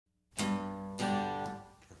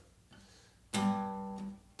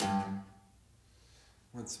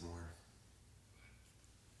Once more.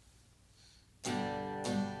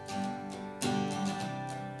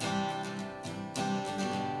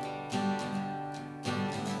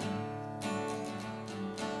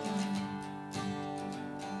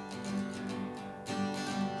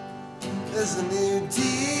 There's a new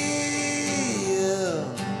deal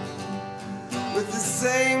with the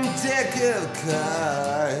same deck of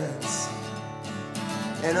cards,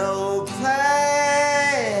 an old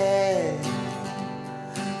play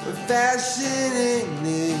with fashioning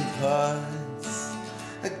new parts.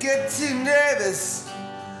 I get too nervous,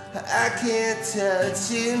 I can't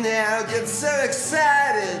touch you now. Get so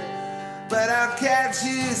excited, but I'll catch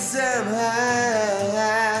you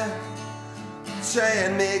somehow. Try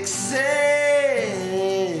and make sense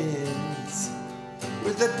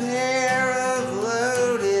with a pair of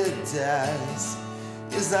loaded dice.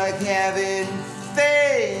 It's like having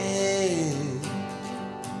faith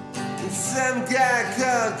in some guy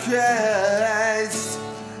called Christ.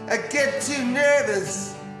 I get too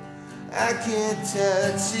nervous, I can't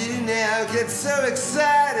touch you now. Get so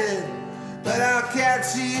excited, but I'll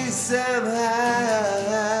catch you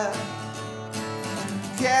somehow.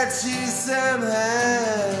 Catch you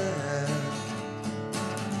somehow.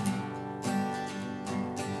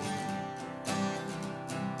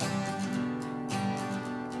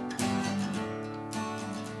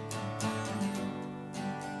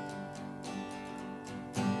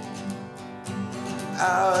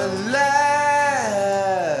 Our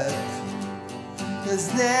luck has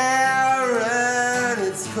now run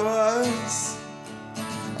its course.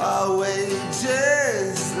 Our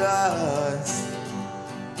wagers lost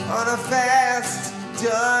on a fast,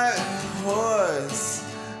 dark horse.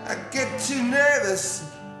 I get too nervous,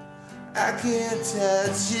 I can't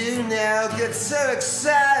touch you now. Get so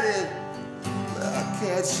excited, I'll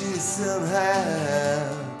catch you somehow.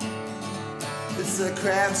 It's a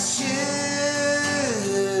crapshoot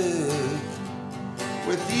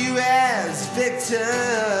with you as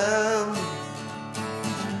victim.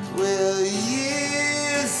 Will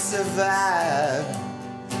you survive?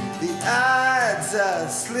 The odds are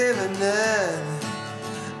slim and none.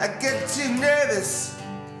 I get too nervous,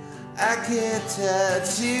 I can't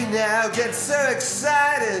touch you now. Get so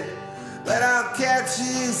excited, but I'll catch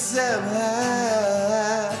you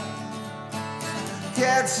somehow.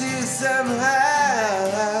 Catch you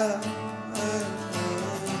somehow.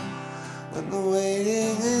 When the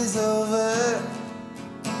waiting is over,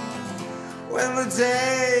 when the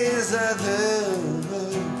days are through,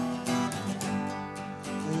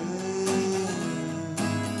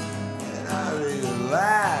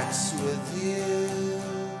 relax with you,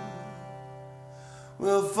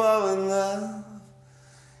 we'll fall in love.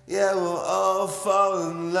 Yeah, we'll all fall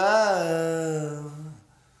in love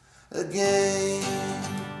again.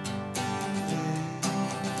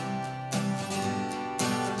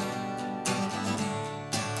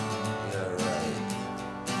 Yeah, right.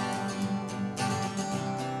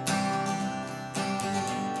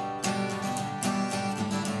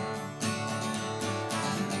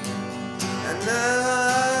 I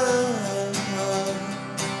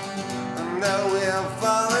know we'll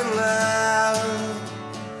fall in love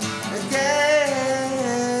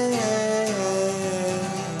again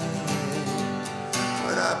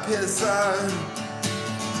when I piss on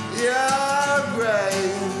your